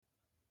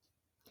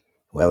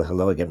Well,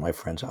 hello again, my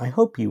friends. I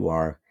hope you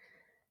are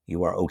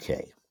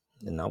okay,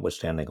 and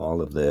notwithstanding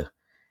all of the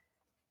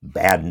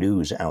bad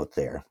news out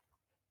there.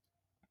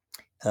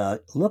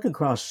 Look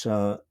across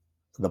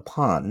the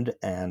pond,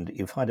 and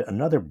you find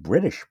another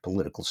British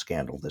political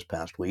scandal this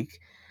past week.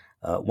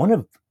 One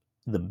of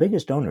the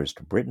biggest donors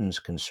to Britain's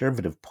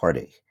Conservative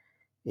Party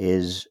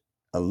is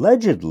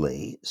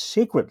allegedly,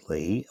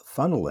 secretly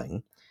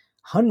funneling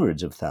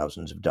hundreds of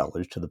thousands of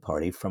dollars to the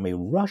party from a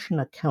Russian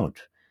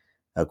account,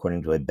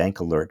 according to a bank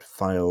alert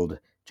filed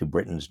to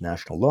Britain's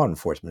National Law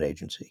Enforcement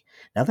Agency.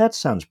 Now, that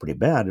sounds pretty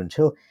bad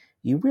until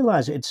you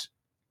realize it's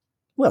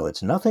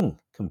nothing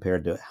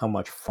compared to how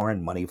much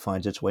foreign money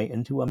finds its way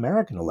into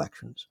American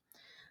elections.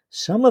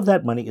 Some of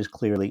that money is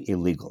clearly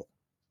illegal.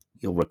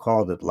 You'll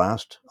recall that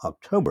last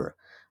October,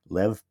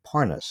 Lev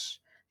Parnas,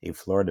 a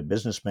Florida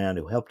businessman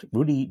who helped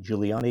Rudy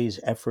Giuliani's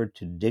effort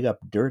to dig up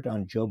dirt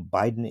on Joe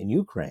Biden in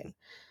Ukraine,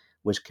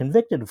 was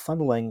convicted of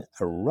funneling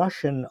a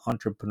Russian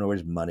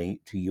entrepreneur's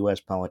money to U.S.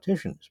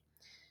 politicians.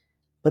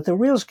 But the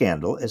real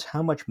scandal is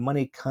how much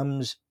money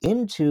comes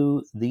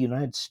into the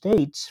United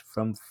States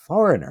from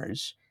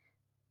foreigners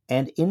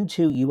and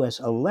into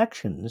U.S.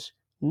 elections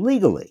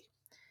legally.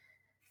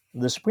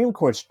 The Supreme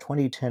Court's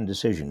 2010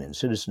 decision in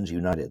Citizens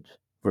United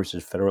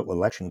versus Federal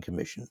Election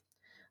Commission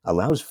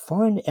allows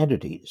foreign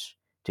entities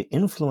to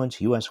influence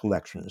U.S.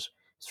 elections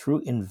through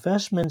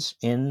investments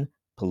in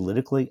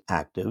politically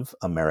active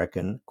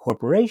American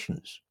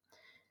corporations.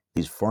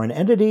 These foreign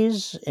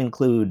entities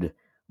include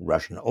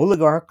Russian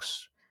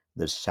oligarchs,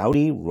 the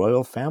Saudi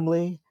royal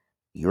family,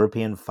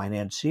 European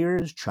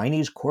financiers,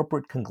 Chinese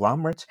corporate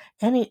conglomerates,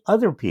 any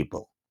other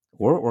people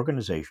or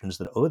organizations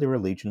that owe their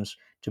allegiance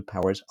to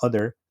powers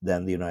other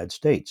than the United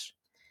States.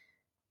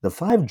 The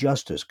five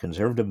justice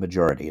conservative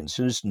majority in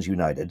Citizens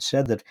United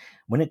said that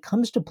when it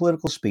comes to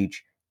political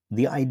speech,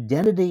 the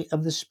identity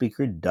of the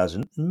speaker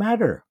doesn't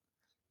matter,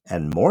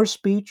 and more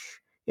speech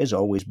is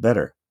always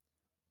better.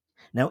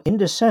 Now, in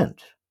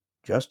dissent,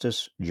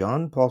 Justice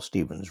John Paul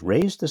Stevens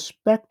raised the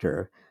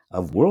specter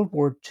of World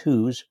War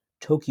II's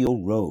Tokyo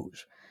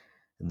Rose,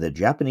 the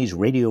Japanese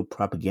radio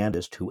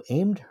propagandist who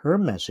aimed her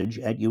message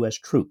at U.S.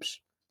 troops.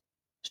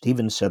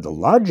 Stevens said the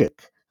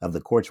logic of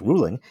the court's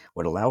ruling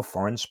would allow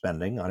foreign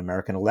spending on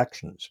American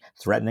elections,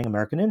 threatening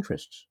American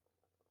interests.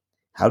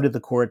 How did the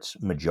court's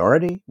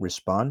majority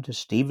respond to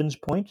Stevens'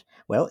 point?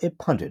 Well, it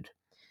punted.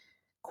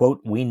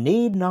 Quote, we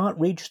need not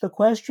reach the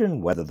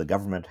question whether the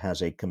government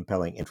has a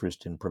compelling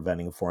interest in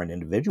preventing foreign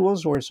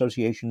individuals or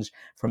associations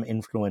from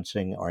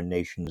influencing our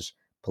nation's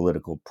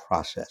political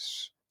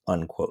process,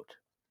 unquote.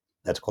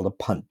 That's called a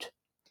punt.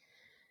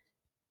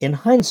 In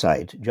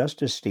hindsight,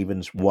 Justice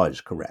Stevens was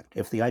correct.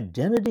 If the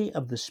identity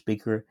of the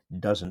speaker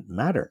doesn't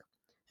matter,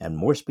 and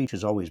more speech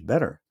is always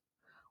better,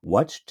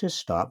 what's to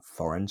stop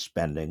foreign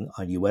spending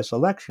on U.S.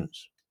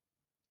 elections?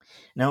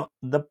 Now,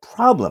 the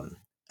problem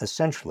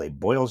essentially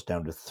boils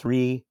down to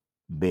three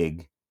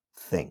big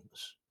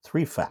things,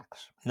 three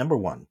facts. Number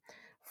one,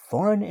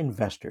 foreign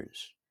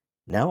investors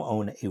now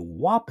own a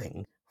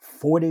whopping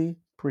 40%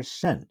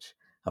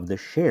 of the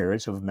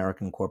shares of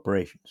American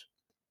corporations.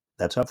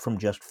 That's up from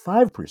just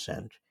 5%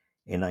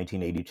 in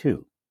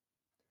 1982.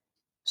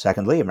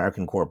 Secondly,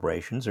 American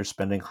corporations are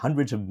spending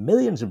hundreds of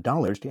millions of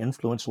dollars to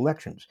influence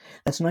elections.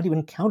 That's not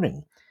even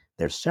counting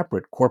their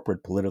separate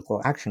corporate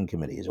political action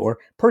committees or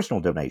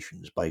personal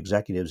donations by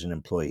executives and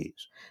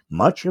employees.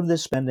 Much of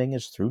this spending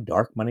is through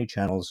dark money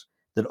channels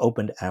that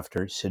opened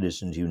after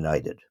Citizens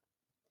United.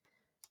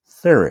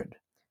 Third,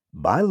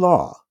 by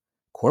law,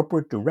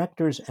 corporate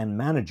directors and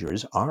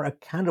managers are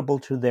accountable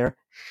to their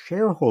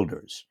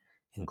shareholders,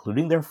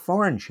 including their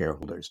foreign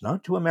shareholders,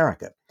 not to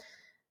America.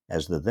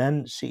 As the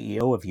then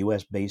CEO of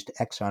US-based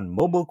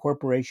ExxonMobil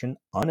Corporation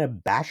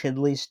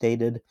unabashedly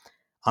stated,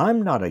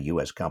 I'm not a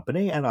US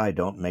company and I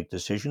don't make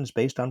decisions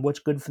based on what's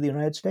good for the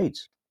United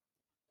States.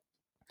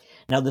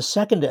 Now, the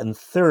second and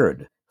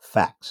third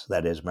facts,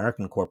 that is,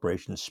 American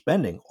corporations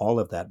spending all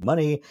of that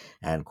money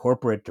and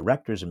corporate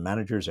directors and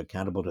managers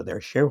accountable to their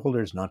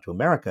shareholders, not to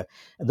America,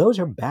 those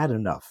are bad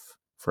enough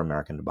for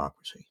American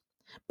democracy.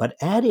 But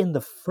add in the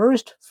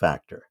first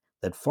factor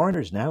that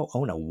foreigners now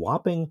own a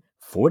whopping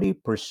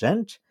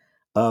 40%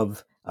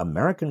 of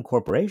American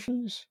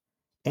corporations,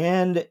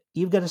 and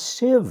you've got a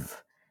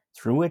sieve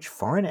through which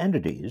foreign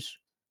entities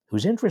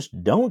whose interests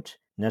don't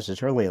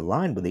necessarily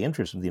align with the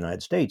interests of the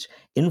United States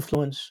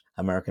influence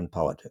American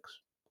politics.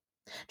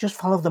 Just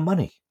follow the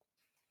money.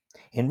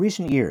 In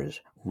recent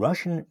years,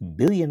 Russian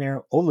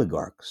billionaire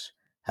oligarchs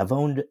have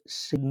owned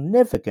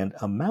significant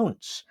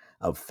amounts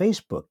of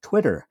Facebook,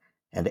 Twitter,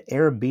 and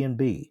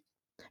Airbnb.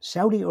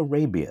 Saudi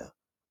Arabia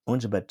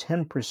owns about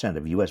 10%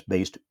 of US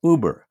based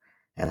Uber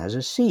and has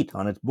a seat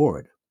on its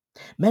board.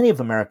 Many of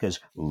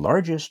America's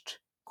largest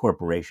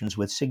corporations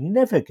with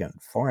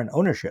significant foreign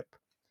ownership,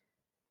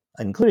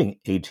 including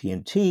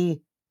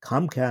AT&T,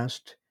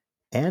 Comcast,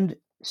 and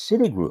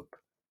Citigroup,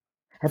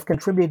 have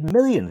contributed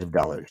millions of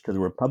dollars to the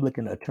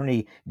Republican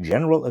Attorney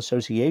General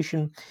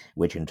Association,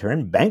 which in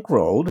turn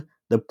bankrolled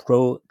the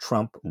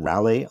pro-Trump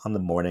rally on the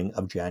morning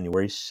of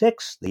January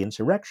 6th, the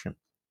insurrection.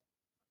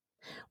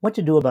 What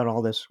to do about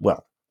all this?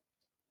 Well,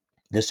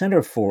 the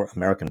Center for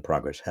American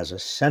Progress has a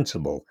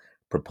sensible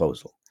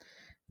proposal.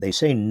 They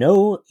say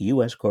no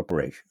U.S.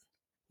 corporation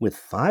with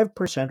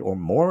 5% or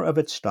more of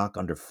its stock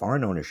under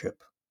foreign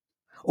ownership,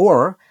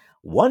 or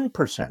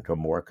 1% or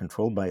more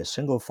controlled by a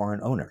single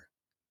foreign owner,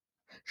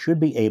 should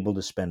be able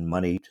to spend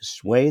money to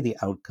sway the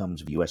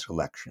outcomes of U.S.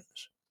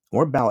 elections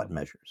or ballot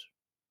measures.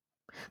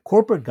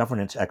 Corporate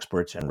governance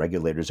experts and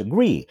regulators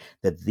agree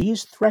that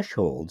these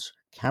thresholds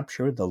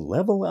capture the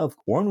level of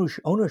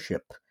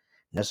ownership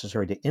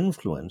necessary to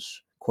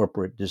influence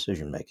corporate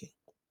decision making.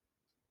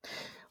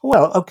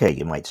 Well, okay,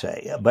 you might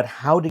say, but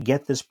how to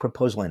get this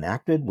proposal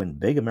enacted when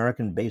big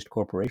American based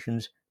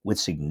corporations with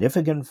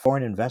significant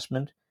foreign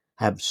investment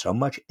have so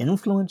much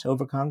influence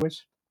over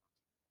Congress?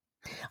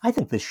 I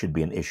think this should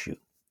be an issue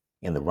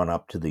in the run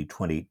up to the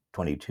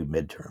 2022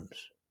 midterms.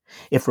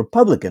 If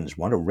Republicans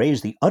want to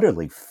raise the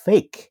utterly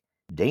fake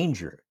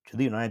danger to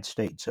the United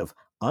States of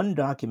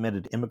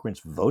undocumented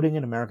immigrants voting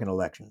in American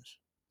elections,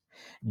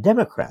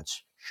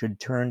 Democrats should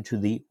turn to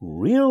the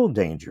real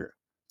danger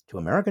to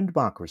American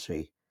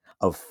democracy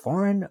of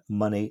foreign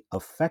money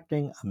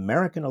affecting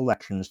American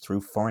elections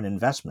through foreign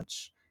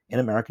investments in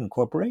American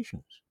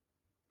corporations.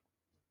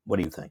 What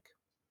do you think?